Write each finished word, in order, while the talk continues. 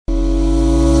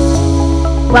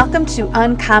Welcome to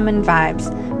Uncommon Vibes.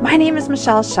 My name is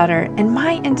Michelle Shutter, and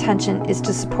my intention is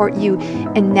to support you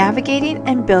in navigating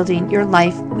and building your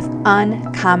life with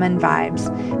uncommon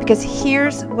vibes. Because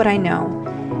here's what I know.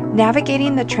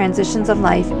 Navigating the transitions of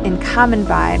life in common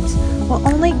vibes will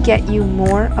only get you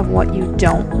more of what you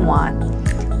don't want.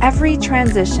 Every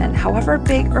transition, however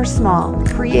big or small,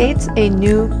 creates a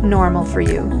new normal for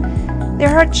you.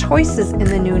 There are choices in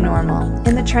the new normal,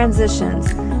 in the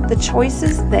transitions, the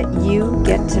choices that you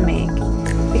get to make.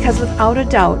 Because without a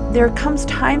doubt, there comes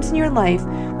times in your life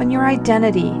when your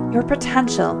identity, your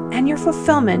potential, and your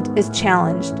fulfillment is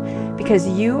challenged because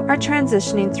you are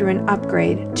transitioning through an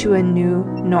upgrade to a new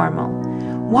normal.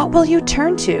 What will you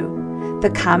turn to?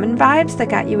 The common vibes that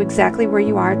got you exactly where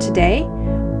you are today?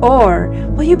 Or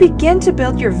will you begin to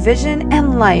build your vision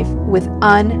and life with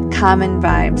uncommon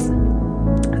vibes?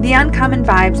 The uncommon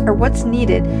vibes are what's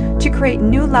needed to create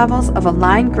new levels of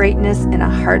aligned greatness in a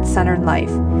heart-centered life.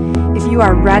 If you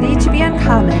are ready to be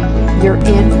uncommon, you're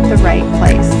in the right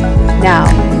place. Now,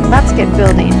 let's get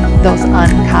building those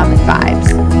uncommon vibes.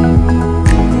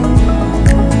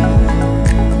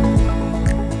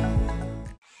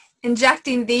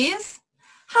 Injecting these,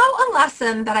 how a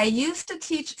lesson that I used to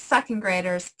teach second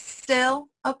graders still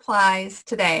applies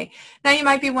today. Now you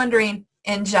might be wondering,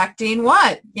 injecting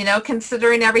what?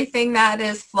 Considering everything that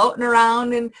is floating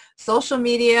around in social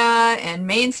media and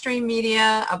mainstream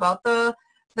media about the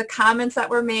comments that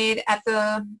were made at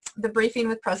the briefing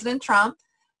with President Trump.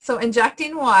 So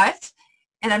injecting what?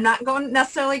 And I'm not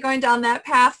necessarily going down that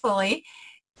path fully.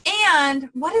 And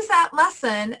what is that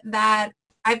lesson that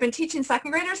I've been teaching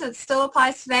second graders that still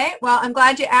applies today? Well, I'm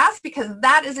glad you asked, because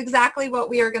that is exactly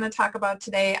what we are going to talk about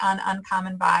today on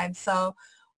Uncommon Vibes. So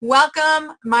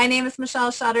welcome. My name is Michelle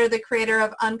Shutter, the creator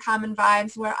of Uncommon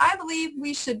Vibes, where I believe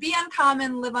we should be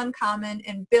uncommon, live uncommon,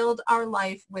 and build our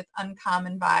life with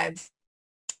uncommon vibes.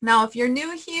 Now, if you're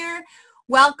new here,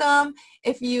 welcome.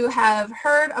 If you have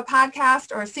heard a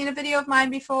podcast or seen a video of mine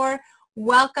before,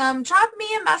 welcome. Drop me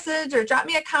a message or drop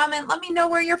me a comment. Let me know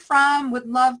where you're from. Would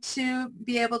love to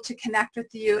be able to connect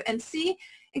with you and see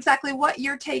exactly what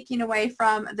you're taking away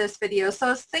from this video.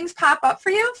 So as things pop up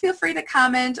for you, feel free to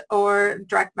comment or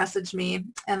direct message me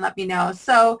and let me know.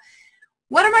 So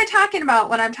what am I talking about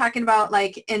when I'm talking about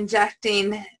like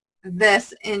injecting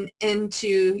this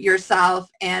into yourself,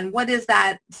 and what is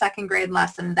that second grade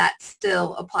lesson that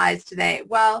still applies today?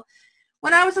 Well,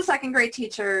 when I was a second grade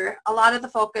teacher, a lot of the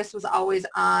focus was always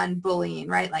on bullying,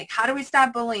 right? Like, how do we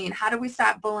stop bullying? How do we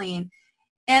stop bullying?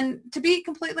 And to be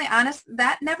completely honest,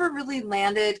 that never really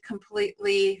landed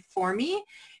completely for me,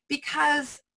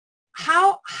 because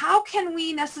how can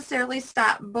we necessarily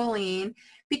stop bullying?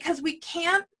 Because we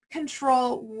can't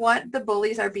control what the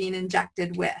bullies are being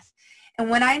injected with. And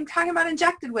when I'm talking about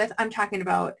injected with, I'm talking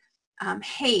about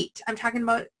hate, I'm talking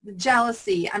about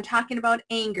jealousy, I'm talking about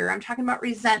anger, I'm talking about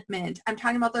resentment, I'm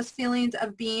talking about those feelings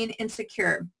of being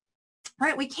insecure,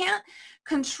 right? We can't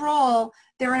control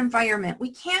their environment. We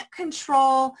can't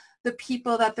control the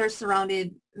people that they're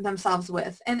surrounded themselves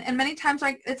with. And many times,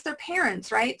 like, it's their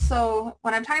parents, right? So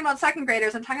when I'm talking about second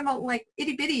graders, I'm talking about like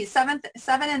itty bitty 7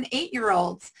 and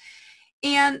 8-year-olds.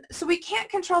 And so we can't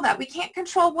control that. We can't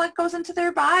control what goes into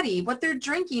their body, what they're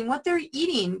drinking, what they're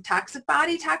eating, toxic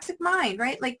body, toxic mind,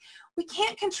 right? Like, we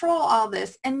can't control all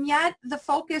this. And yet the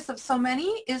focus of so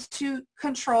many is to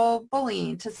control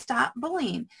bullying, to stop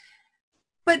bullying.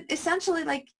 But essentially,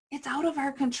 like, it's out of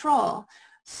our control.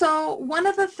 So one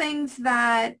of the things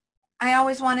that I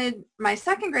always wanted my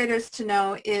second graders to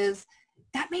know is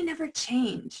that may never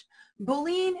change.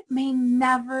 Bullying may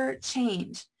never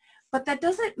change. But that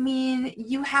doesn't mean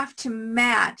you have to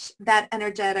match that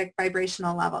energetic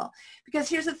vibrational level. Because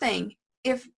here's the thing,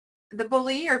 if the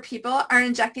bully or people are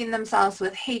injecting themselves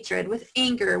with hatred, with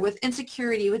anger, with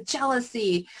insecurity, with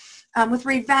jealousy, with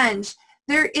revenge,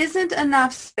 there isn't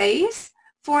enough space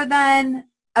for then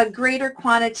a greater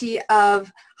quantity of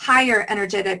higher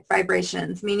energetic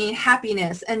vibrations, meaning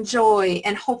happiness and joy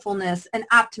and hopefulness and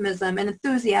optimism and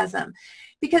enthusiasm.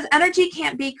 Because energy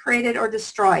can't be created or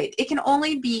destroyed. It can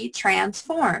only be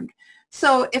transformed.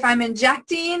 So if I'm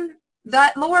injecting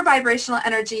that lower vibrational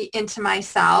energy into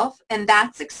myself, and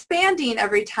that's expanding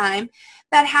every time,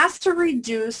 that has to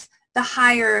reduce the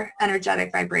higher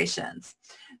energetic vibrations.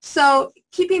 So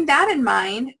keeping that in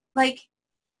mind, like,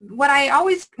 what I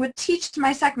always would teach to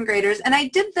my second graders, and I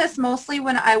did this mostly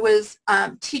when I was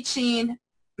teaching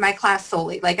my class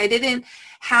solely. Like, I didn't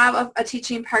have a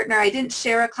teaching partner. I didn't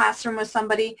share a classroom with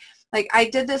somebody. Like, I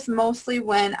did this mostly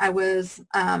when I was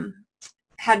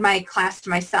had my class to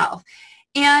myself.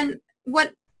 And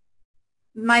what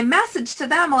my message to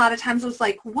them a lot of times was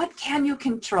like, what can you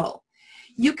control?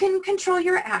 You can control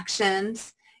your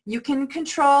actions. You can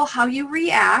control how you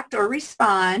react or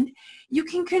respond. You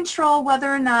can control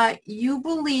whether or not you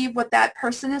believe what that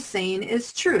person is saying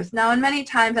is truth. Now, and many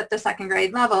times at the second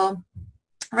grade level,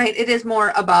 right, it is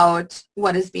more about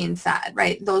what is being said,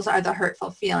 right? Those are the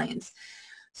hurtful feelings.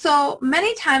 So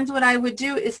many times what I would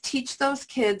do is teach those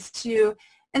kids to,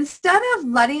 instead of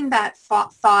letting that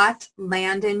thought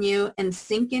land in you and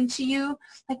sink into you,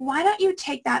 like, why don't you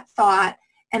take that thought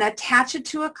and attach it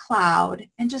to a cloud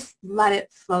and just let it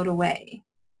float away?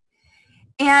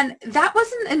 And that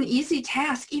wasn't an easy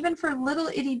task, even for little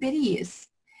itty bitties.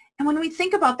 And when we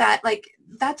think about that, like,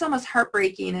 that's almost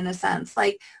heartbreaking in a sense.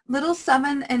 Like, little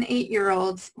 7 and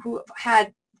 8-year-olds who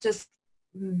had just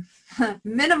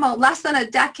minimal, less than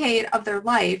a decade of their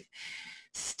life,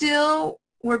 still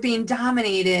were being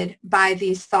dominated by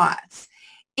these thoughts.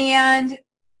 And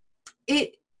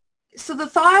so the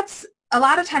thoughts, a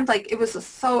lot of times, like, it was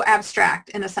so abstract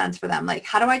in a sense for them. Like,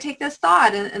 how do I take this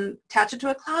thought and attach it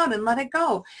to a cloud and let it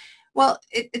go? Well,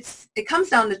 it comes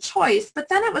down to choice, but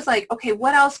then it was like, okay,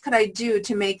 what else could I do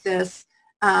to make this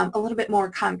a little bit more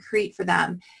concrete for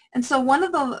them? And so one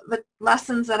of the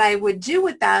lessons that I would do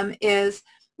with them is,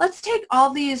 let's take all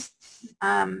these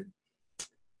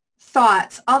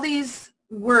thoughts, all these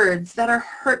words that are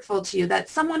hurtful to you, that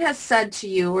someone has said to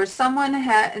you, or someone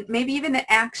had, maybe even an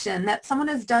action that someone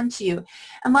has done to you,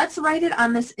 and let's write it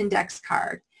on this index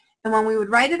card. And when we would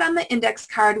write it on the index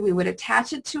card, we would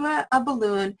attach it to a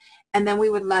balloon, and then we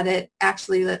would let it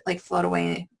actually like float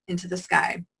away into the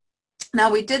sky. Now,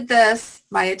 we did this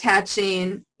by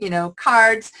attaching,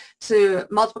 cards to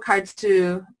multiple cards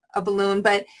to a balloon,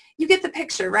 but you get the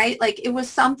picture, right? Like, it was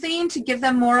something to give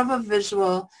them more of a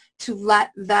visual to let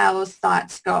those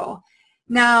thoughts go.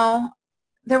 Now,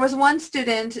 there was one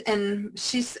student, and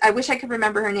I wish I could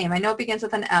remember her name. I know it begins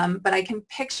with an M, but I can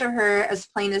picture her as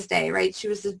plain as day, right? She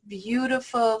was this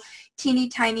beautiful, teeny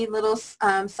tiny little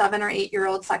 7 or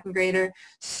 8-year-old second grader,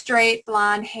 straight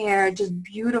blonde hair, just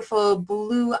beautiful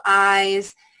blue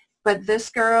eyes. But this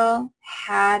girl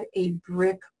had a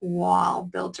brick wall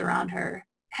built around her.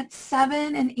 At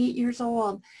 7 and 8 years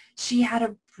old, she had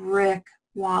a brick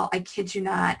wall, I kid you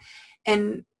not.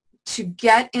 And to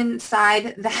get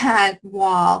inside that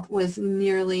wall was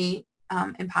nearly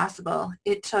impossible.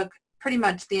 It took pretty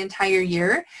much the entire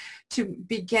year to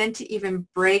begin to even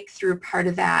break through part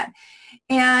of that.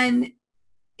 And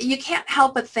you can't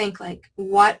help but think, like,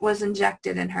 what was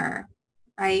injected in her,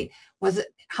 right? Was it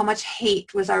how much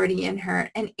hate was already in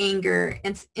her, and anger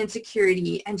and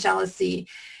insecurity and jealousy?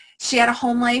 She had a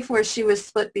home life where she was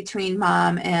split between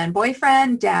mom and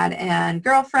boyfriend, dad and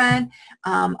girlfriend,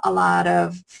 a lot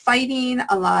of fighting,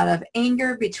 a lot of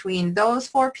anger between those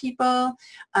 4 people,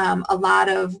 a lot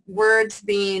of words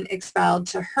being expelled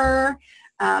to her,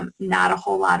 not a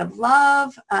whole lot of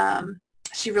love.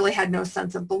 She really had no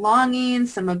sense of belonging,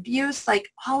 some abuse, like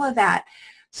all of that.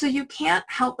 So you can't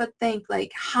help but think,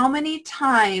 like, how many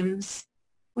times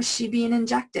was she being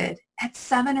injected at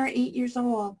 7 or 8 years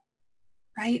old?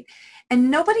 Right? And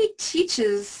nobody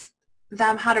teaches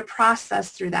them how to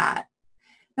process through that.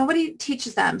 Nobody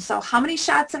teaches them. So how many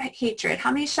shots of hatred,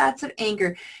 how many shots of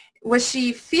anger was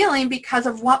she feeling because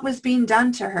of what was being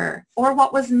done to her, or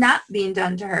what was not being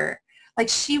done to her? Like,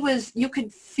 you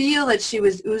could feel that she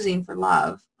was oozing for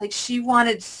love. Like, she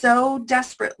wanted so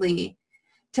desperately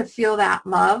to feel that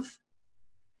love,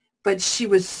 but she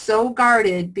was so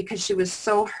guarded because she was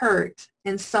so hurt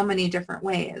in so many different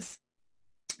ways.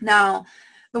 Now,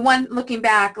 the one looking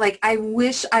back, like, I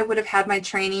wish I would have had my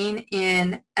training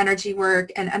in energy work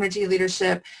and energy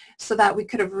leadership so that we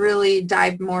could have really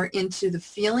dived more into the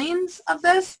feelings of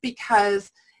this,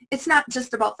 because it's not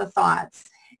just about the thoughts.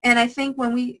 And I think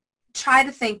when we try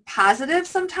to think positive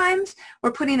sometimes,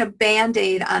 we're putting a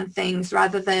Band-Aid on things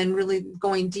rather than really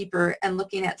going deeper and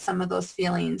looking at some of those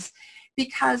feelings.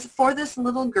 Because for this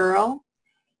little girl,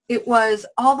 it was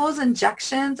all those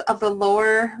injections of the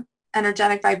lower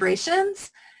energetic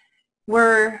vibrations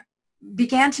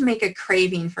began to make a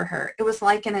craving for her. It was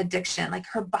like an addiction. Like,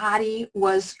 her body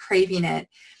was craving it.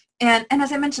 And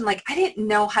as I mentioned, like, I didn't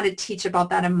know how to teach about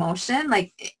that emotion,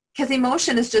 like, because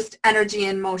emotion is just energy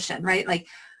in motion, right? Like,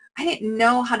 I didn't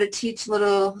know how to teach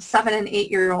little 7 and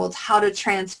 8-year-olds how to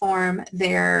transform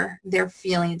their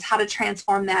feelings, how to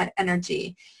transform that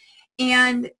energy.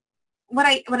 And what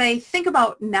I think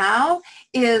about now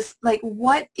is, like,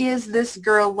 what is this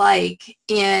girl like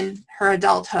in her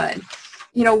adulthood?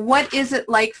 What is it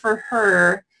like for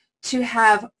her to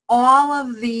have all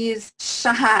of these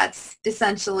shots,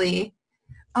 essentially,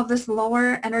 of this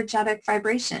lower energetic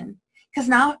vibration?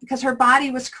 Because her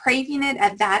body was craving it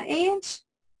at that age,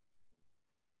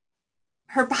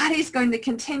 her body's going to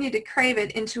continue to crave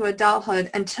it into adulthood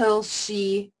until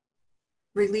she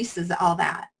releases all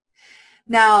that.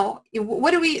 Now,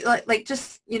 what do we, like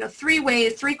just,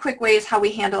 three quick ways how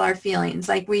we handle our feelings.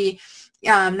 Like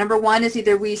number one is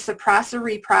either we suppress or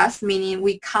repress, meaning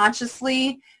we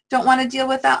consciously don't want to deal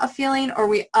with a feeling, or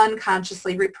we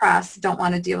unconsciously repress, don't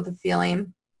want to deal with a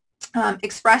feeling.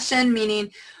 Expression,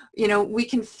 meaning, we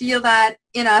can feel that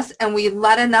in us and we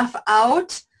let enough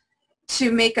out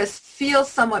to make us feel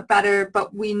somewhat better,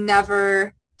 but we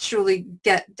never truly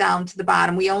get down to the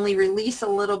bottom. We only release a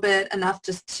little bit, enough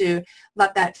just to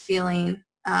let that feeling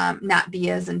not be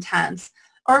as intense.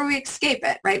 Or we escape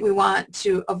it, right? We want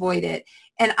to avoid it.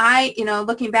 And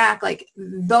looking back, like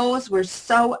those were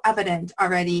so evident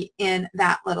already in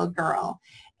that little girl.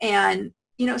 And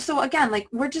so again, like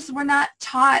we're not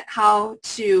taught how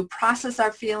to process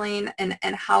our feeling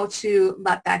and how to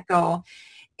let that go.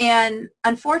 And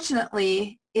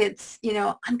unfortunately, it's,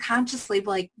 unconsciously,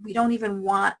 like we don't even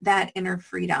want that inner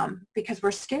freedom because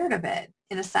we're scared of it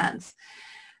in a sense.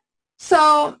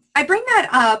 So I bring that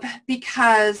up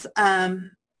because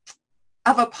of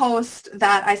a post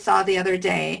that I saw the other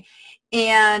day.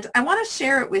 And I want to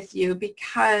share it with you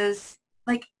because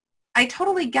like I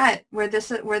totally get where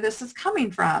this is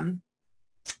coming from.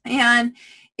 And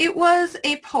it was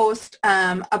a post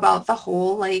about the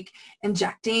whole like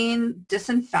injecting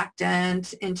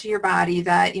disinfectant into your body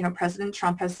that, President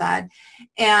Trump has said.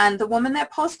 And the woman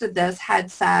that posted this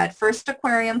had said, first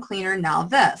aquarium cleaner, now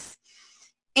this.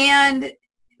 And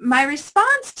my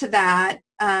response to that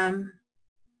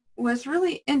was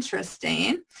really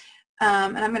interesting.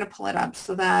 And I'm going to pull it up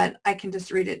so that I can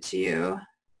just read it to you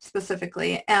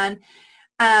specifically. And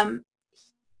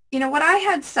what I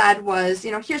had said was,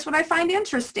 here's what I find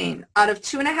interesting. Out of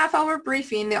 2.5-hour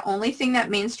briefing, the only thing that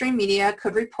mainstream media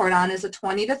could report on is a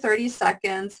 20 to 30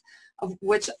 seconds, of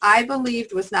which I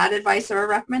believed was not advice or a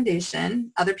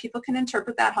recommendation. Other people can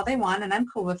interpret that how they want, and I'm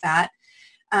cool with that.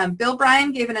 Bill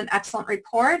Bryan gave an excellent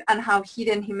report on how heat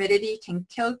and humidity can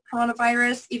kill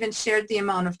coronavirus, even shared the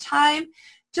amount of time,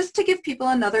 just to give people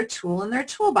another tool in their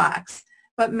toolbox.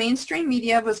 But mainstream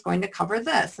media was going to cover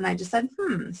this. And I just said,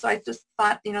 So I just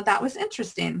thought, that was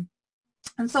interesting.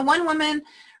 And so one woman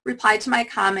replied to my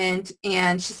comment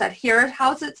and she said, here,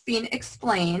 how's it's being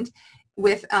explained,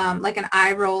 with like an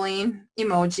eye rolling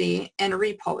emoji and a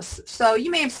repost. So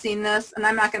you may have seen this, and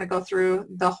I'm not going to go through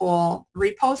the whole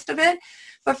repost of it.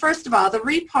 But first of all, the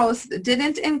repost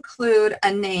didn't include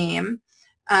a name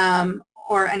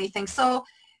or anything. So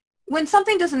when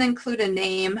something doesn't include a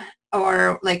name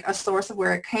or like a source of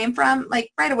where it came from,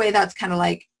 like right away that's kind of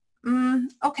like,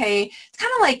 okay. It's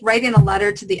kind of like writing a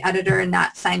letter to the editor and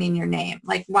not signing your name.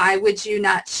 Like, why would you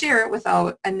not share it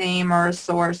without a name or a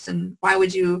source? And why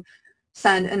would you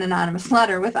send an anonymous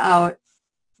letter without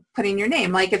putting your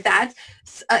name? Like if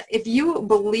you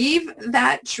believe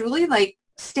that truly, like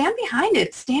stand behind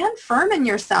it, stand firm in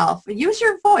yourself, use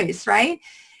your voice, right?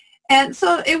 And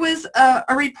so it was a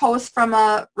repost from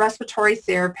a respiratory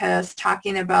therapist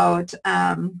talking about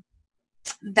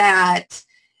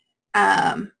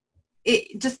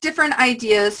just different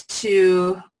ideas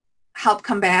to help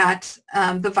combat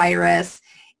the virus,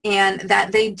 and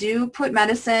that they do put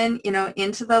medicine,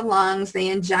 into the lungs. They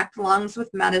inject lungs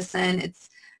with medicine. It's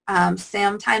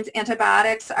sometimes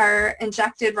antibiotics are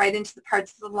injected right into the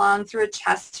parts of the lung through a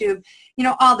chest tube,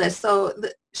 all this. So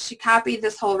she copied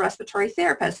this whole respiratory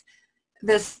therapist,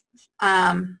 this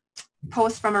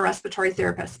post from a respiratory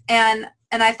therapist. And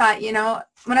I thought,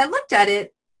 when I looked at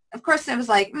it, of course, it was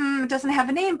like, it doesn't have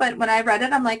a name. But when I read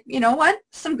it, I'm like, you know what?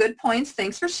 Some good points.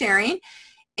 Thanks for sharing.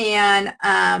 And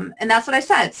that's what I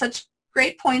said. Such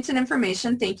great points and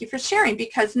information. Thank you for sharing,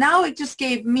 because now it just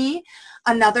gave me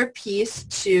another piece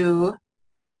to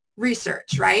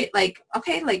research, right? Like,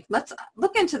 okay, like let's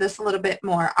look into this a little bit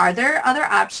more. Are there other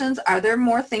options? Are there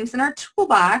more things in our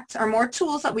toolbox, or more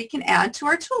tools that we can add to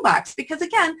our toolbox? Because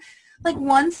again, like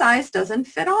one size doesn't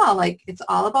fit all. Like it's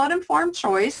all about informed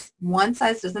choice. One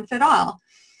size doesn't fit all.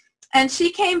 And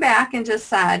she came back and just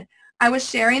said, I was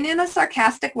sharing in a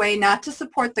sarcastic way, not to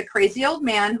support the crazy old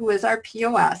man who is our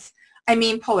POS. I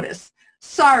mean POTUS.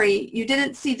 Sorry, you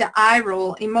didn't see the eye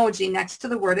roll emoji next to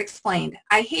the word explained.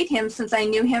 I hate him since I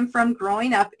knew him from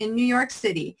growing up in New York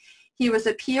City. He was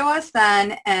a POS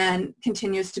then and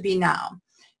continues to be now.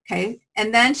 Okay,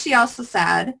 and then she also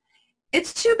said,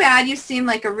 it's too bad you seem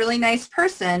like a really nice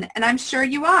person, and I'm sure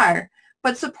you are,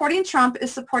 but supporting Trump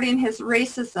is supporting his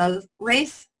racism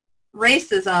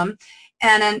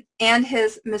and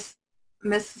his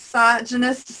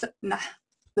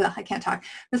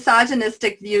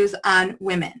misogynistic views on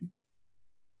women.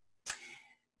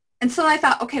 And so I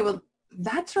thought, okay, well,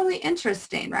 that's really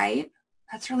interesting, right?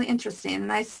 That's really interesting.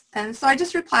 And so I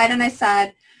just replied and I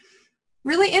said,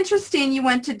 really interesting you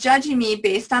went to judging me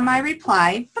based on my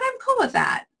reply, but I'm cool with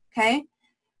that, okay?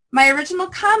 My original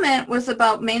comment was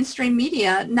about mainstream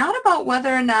media, not about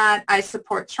whether or not I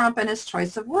support Trump and his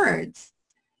choice of words.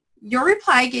 Your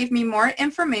reply gave me more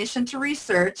information to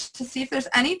research to see if there's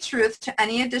any truth to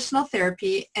any additional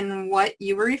therapy in what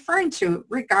you were referring to,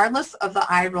 regardless of the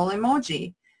eye roll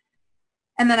emoji.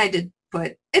 And then I did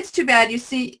put, it's too bad,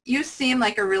 you seem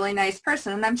like a really nice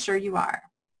person, and I'm sure you are,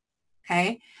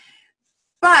 okay?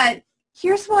 But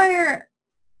here's where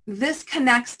this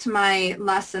connects to my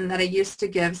lesson that I used to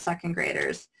give second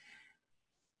graders.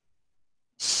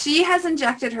 She has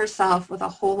injected herself with a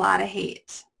whole lot of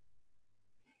hate.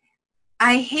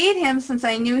 I hate him since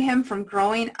I knew him from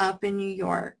growing up in New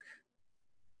York.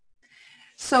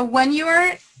 So when you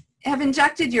have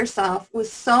injected yourself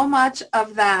with so much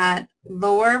of that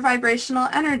lower vibrational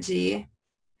energy,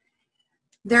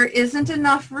 there isn't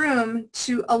enough room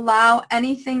to allow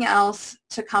anything else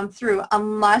to come through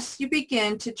unless you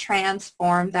begin to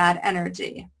transform that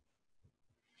energy.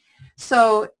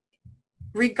 So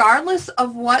regardless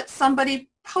of what somebody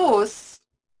posts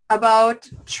about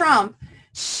Trump,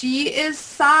 she is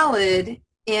solid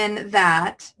in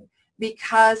that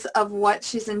because of what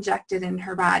she's injected in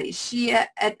her body. She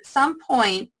at some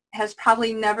point has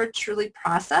probably never truly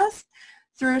processed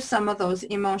through some of those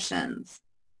emotions.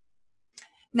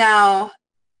 Now,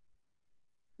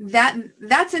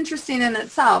 that's interesting in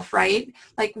itself, right?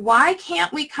 Like, why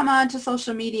can't we come onto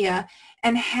social media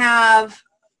and have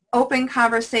open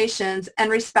conversations and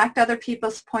respect other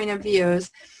people's point of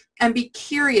views and be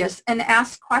curious and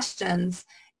ask questions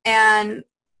and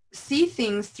see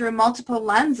things through multiple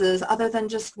lenses other than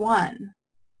just one?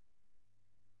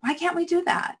 Why can't we do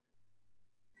that?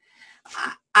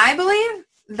 I believe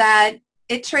that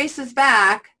it traces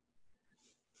back,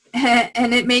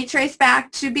 and it may trace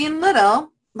back to being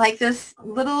little, like this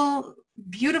little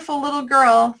beautiful little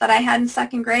girl that I had in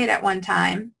second grade at one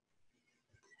time.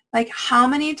 Like, how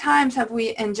many times have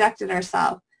we injected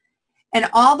ourselves? And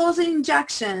all those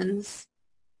injections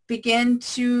begin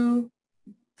to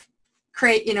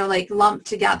create, like lump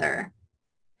together.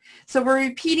 So we're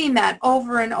repeating that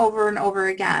over and over and over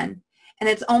again. And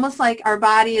it's almost like our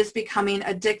body is becoming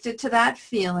addicted to that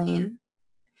feeling.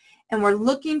 And we're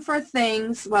looking for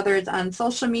things, whether it's on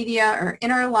social media or in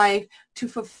our life, to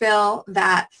fulfill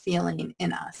that feeling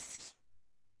in us.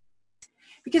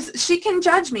 Because she can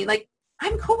judge me. Like,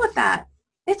 I'm cool with that.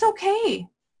 It's okay.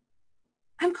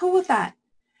 I'm cool with that.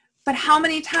 But how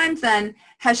many times then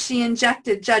has she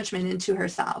injected judgment into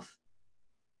herself?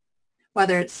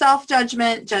 Whether it's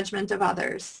self-judgment, judgment of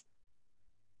others.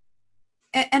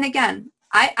 And again,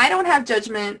 I don't have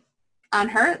judgment on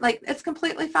her. Like, it's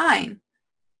completely fine.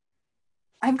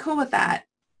 I'm cool with that.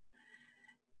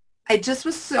 I just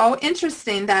was so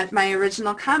interesting that my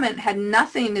original comment had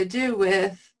nothing to do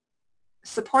with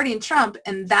supporting Trump,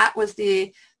 and that was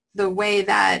the way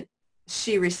that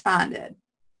she responded.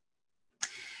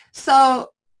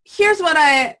 So here's what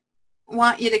I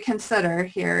want you to consider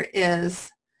here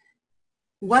is,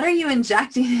 what are you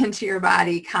injecting into your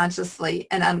body consciously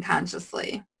and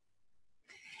unconsciously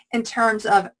in terms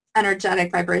of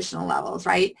energetic vibrational levels,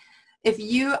 right? If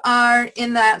you are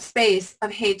in that space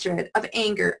of hatred, of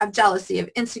anger, of jealousy, of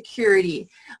insecurity,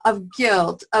 of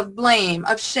guilt, of blame,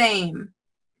 of shame,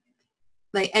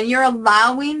 and you're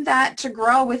allowing that to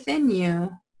grow within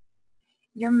you,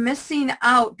 you're missing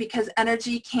out, because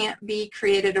energy can't be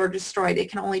created or destroyed.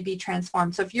 It can only be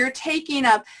transformed. So if you're taking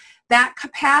up that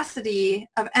capacity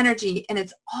of energy and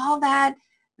it's all that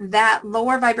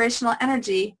lower vibrational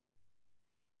energy,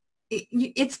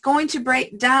 it's going to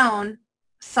break down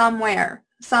somewhere,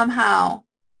 somehow.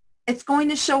 It's going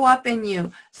to show up in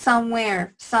you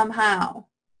somewhere, somehow.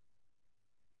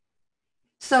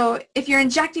 So if you're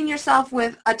injecting yourself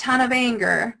with a ton of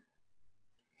anger,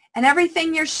 and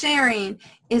everything you're sharing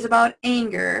is about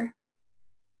anger,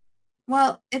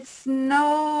 well, it's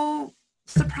no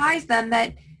surprise then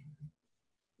that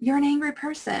you're an angry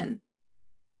person,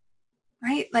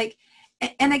 right? Like,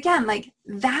 and again, like,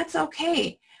 that's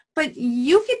okay. But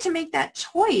you get to make that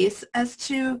choice as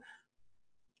to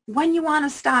when you want to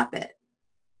stop it,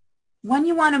 when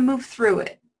you want to move through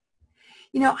it.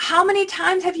 How many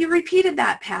times have you repeated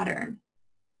that pattern?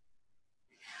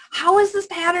 How is this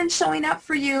pattern showing up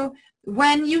for you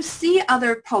when you see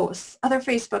other posts, other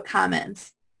Facebook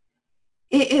comments?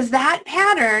 Is that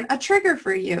pattern a trigger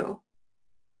for you?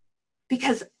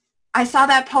 Because I saw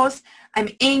that post, I'm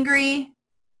angry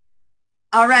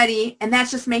already, and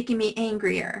that's just making me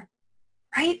angrier,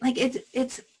 right? Like,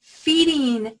 it's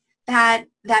feeding that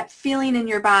feeling in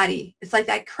your body. It's like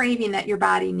that craving that your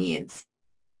body needs.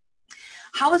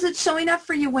 How is it showing up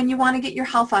for you when you want to get your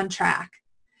health on track?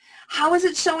 How is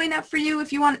it showing up for you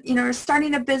if you want,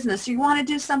 starting a business, or you want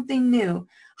to do something new?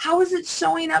 How is it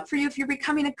showing up for you if you're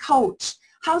becoming a coach?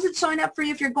 How is it showing up for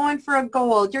you if you're going for a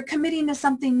goal, you're committing to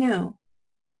something new?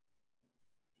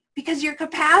 Because if your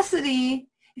capacity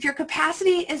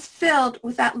is filled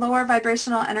with that lower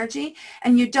vibrational energy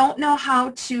and you don't know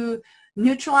how to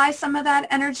neutralize some of that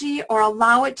energy or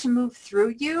allow it to move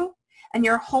through you, and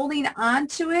you're holding on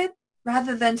to it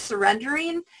rather than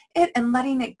surrendering it and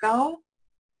letting it go,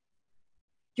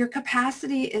 your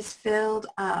capacity is filled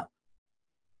up.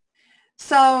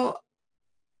 So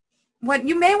what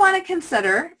you may want to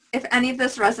consider, if any of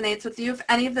this resonates with you, if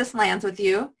any of this lands with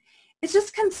you, is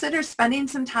just consider spending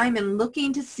some time and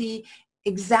looking to see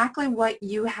exactly what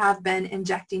you have been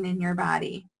injecting in your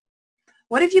body.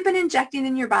 What have you been injecting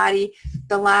in your body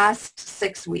the last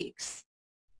 6 weeks?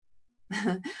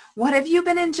 What did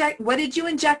you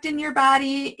inject in your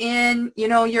body in,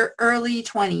 your early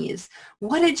 20s?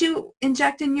 What did you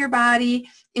inject in your body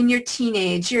in your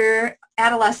teenage, your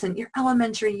adolescent, your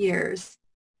elementary years?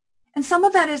 And some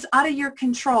of that is out of your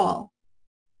control,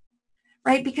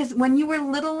 right? Because when you were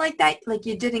little like that, like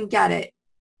you didn't get it.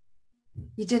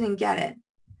 You didn't get it.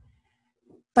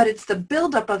 But it's the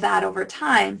buildup of that over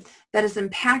time that is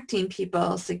impacting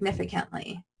people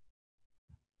significantly.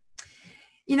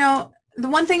 The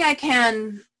one thing I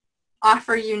can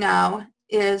offer you now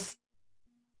is,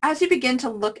 as you begin to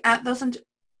look at those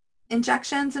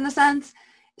injections, in a sense,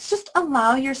 it's just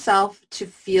allow yourself to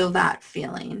feel that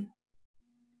feeling.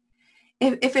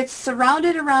 If it's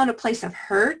surrounded around a place of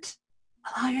hurt,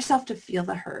 allow yourself to feel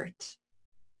the hurt,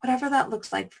 whatever that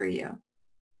looks like for you.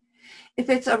 If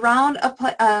it's around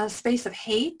a space of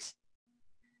hate,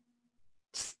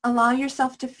 just allow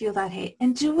yourself to feel that hate,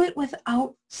 and do it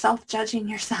without self-judging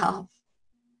yourself.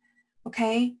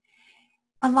 Okay?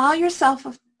 Allow yourself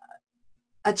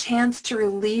a chance to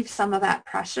relieve some of that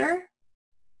pressure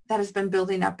that has been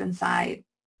building up inside.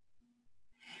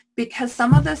 Because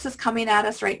some of this is coming at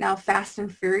us right now fast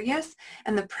and furious,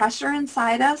 and the pressure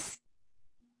inside us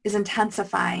is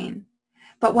intensifying.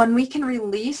 But when we can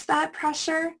release that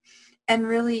pressure and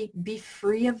really be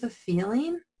free of the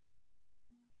feeling,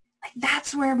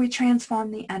 that's where we transform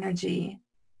the energy.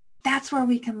 That's where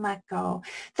we can let go.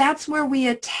 That's where we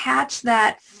attach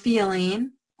that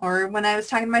feeling, or when I was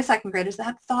talking to my second graders,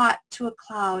 that thought to a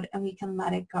cloud, and we can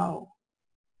let it go.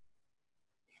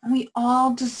 And we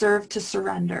all deserve to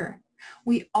surrender.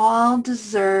 We all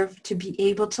deserve to be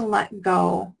able to let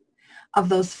go of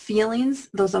those feelings,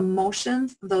 those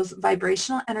emotions, those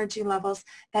vibrational energy levels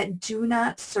that do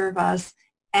not serve us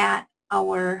at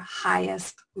our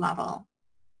highest level.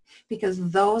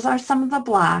 Because those are some of the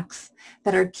blocks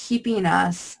that are keeping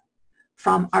us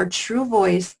from our true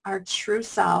voice, our true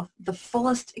self, the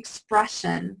fullest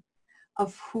expression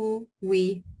of who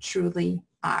we truly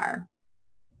are.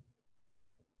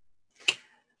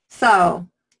 So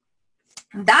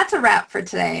that's a wrap for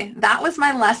today. That was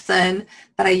my lesson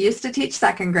that I used to teach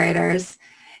second graders,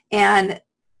 and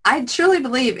I truly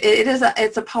believe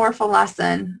it's a powerful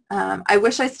lesson. I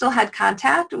wish I still had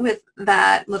contact with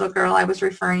that little girl I was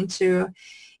referring to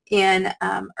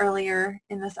earlier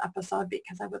in this episode,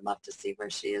 because I would love to see where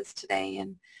she is today,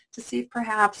 and to see if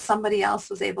perhaps somebody else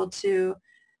was able to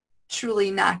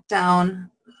truly knock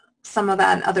down some of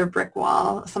that other brick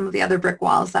wall, some of the other brick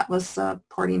walls that was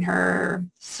supporting her,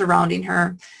 surrounding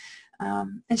her.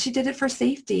 And she did it for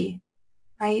safety,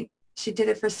 right? She did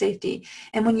it for safety.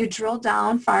 And when you drill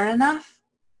down far enough,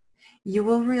 you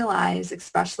will realize,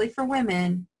 especially for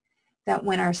women, that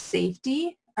when our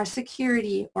safety, our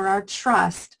security, or our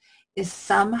trust is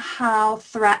somehow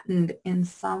threatened in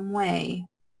some way,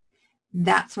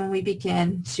 that's when we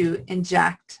begin to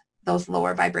inject those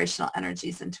lower vibrational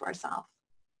energies into ourselves.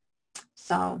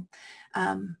 So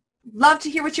love to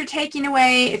hear what you're taking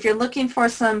away. If you're looking for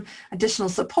some additional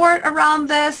support around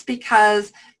this,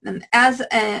 because as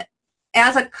a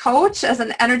coach, as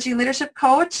an energy leadership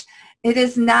coach, it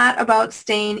is not about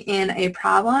staying in a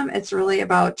problem. It's really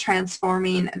about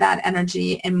transforming that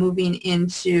energy and moving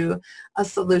into a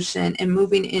solution and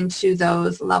moving into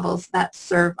those levels that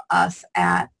serve us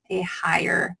at a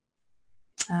higher,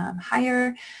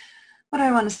 what do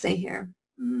I want to say here?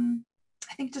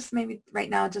 I think just maybe right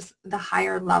now, just the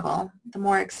higher level, the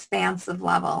more expansive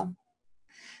level.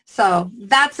 So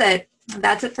that's it.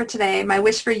 That's it for today. My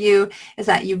wish for you is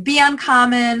that you be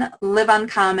uncommon, live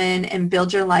uncommon, and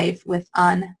build your life with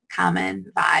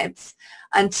uncommon vibes.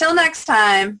 Until next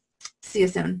time, see you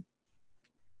soon.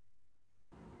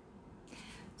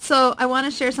 So I want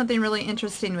to share something really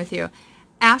interesting with you.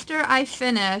 After I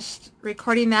finished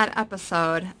recording that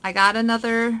episode, I got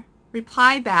another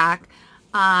reply back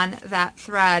on that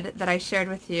thread that I shared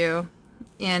with you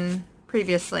in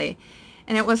previously.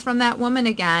 And it was from that woman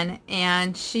again,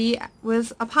 and she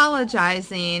was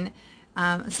apologizing,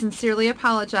 sincerely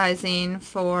apologizing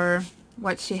for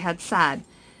what she had said.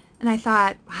 And I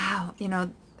thought, wow,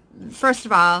 first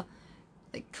of all,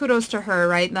 kudos to her,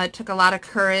 right? That took a lot of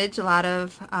courage, a lot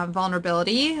of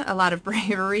vulnerability, a lot of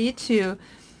bravery to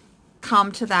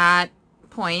come to that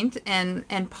point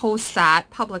and post that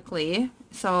publicly.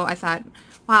 So I thought,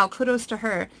 wow, kudos to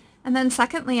her. And then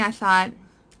secondly, I thought,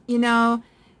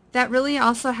 that really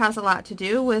also has a lot to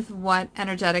do with what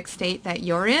energetic state that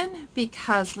you're in,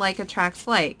 because like attracts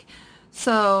like.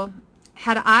 So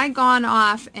had I gone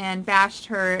off and bashed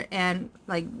her and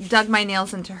like dug my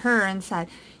nails into her and said,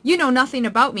 you know nothing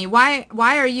about me, why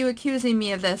are you accusing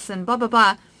me of this, and blah blah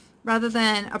blah, rather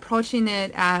than approaching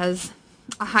it as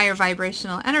a higher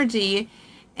vibrational energy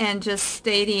and just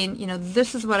stating,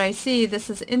 this is what I see, this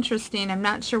is interesting, I'm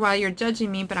not sure why you're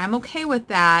judging me, but I'm okay with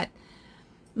that.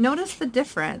 Notice the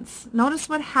difference. Notice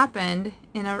what happened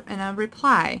in a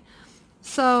reply.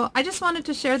 So I just wanted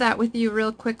to share that with you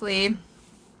real quickly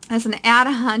as an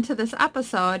add-on to this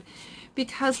episode,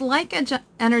 because like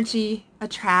energy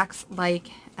attracts like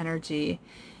energy.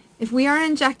 If we are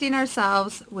injecting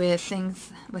ourselves with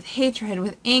things, with hatred,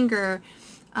 with anger,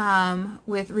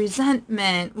 with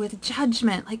resentment, with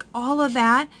judgment, like all of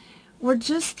that, we're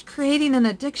just creating an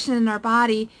addiction in our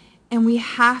body, and we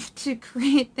have to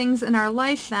create things in our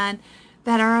life then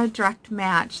that are a direct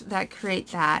match that create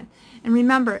that. And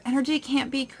remember, energy can't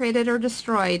be created or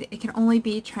destroyed. It can only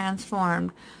be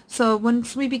transformed. So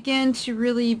once we begin to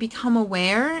really become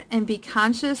aware and be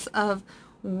conscious of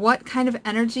what kind of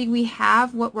energy we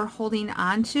have, what we're holding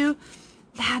on to,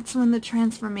 that's when the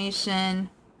transformation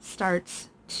starts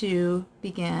to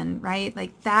begin, right?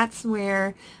 Like that's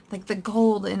where like the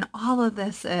gold in all of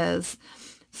this is.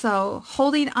 So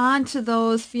holding on to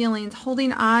those feelings,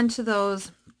 holding on to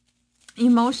those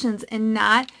emotions and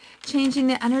not changing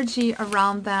the energy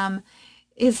around them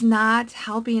is not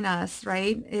helping us,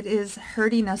 right? It is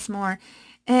hurting us more.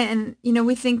 And,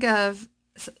 we think of,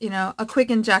 a quick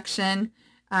injection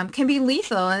can be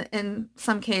lethal in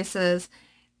some cases,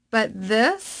 but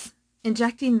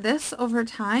injecting this over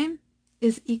time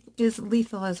is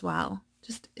lethal as well,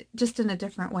 just in a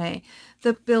different way.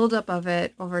 The buildup of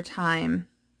it over time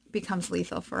becomes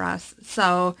lethal for us.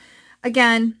 So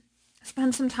again,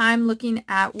 spend some time looking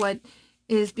at what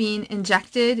is being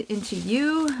injected into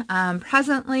you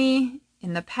presently,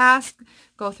 in the past.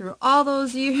 Go through all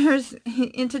those years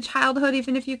into childhood,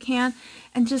 even if you can,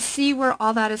 and just see where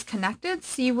all that is connected.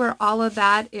 See where all of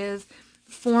that is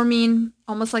forming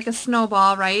almost like a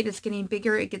snowball, right? It's getting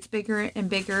bigger. It gets bigger and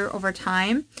bigger over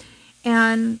time.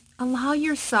 And allow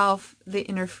yourself the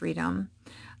inner freedom.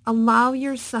 Allow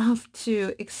yourself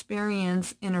to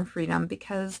experience inner freedom,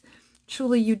 because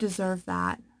truly you deserve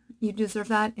that. You deserve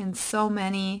that in so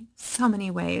many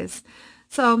ways.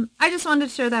 So I just wanted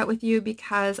to share that with you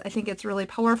because I think it's really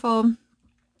powerful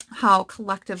how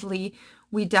collectively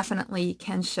we definitely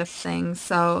can shift things.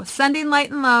 So sending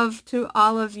light and love to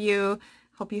all of you.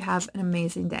 Hope you have an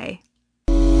amazing day.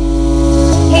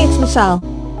 Hey, it's Michelle.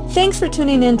 Thanks for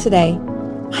tuning in today.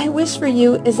 My wish for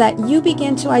you is that you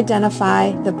begin to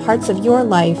identify the parts of your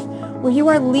life where you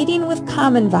are leading with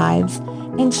common vibes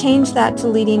and change that to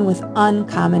leading with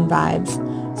uncommon vibes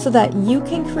so that you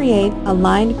can create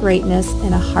aligned greatness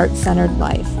in a heart-centered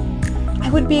life. I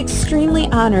would be extremely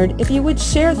honored if you would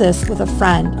share this with a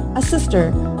friend, a sister,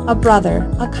 a brother,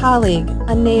 a colleague,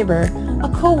 a neighbor, a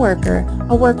coworker,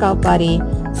 a workout buddy,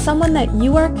 someone that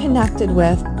you are connected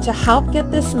with to help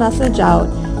get this message out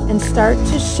and start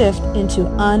to shift into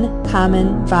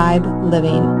uncommon vibe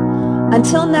living.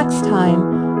 Until next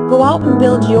time, go out and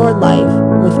build your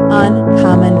life with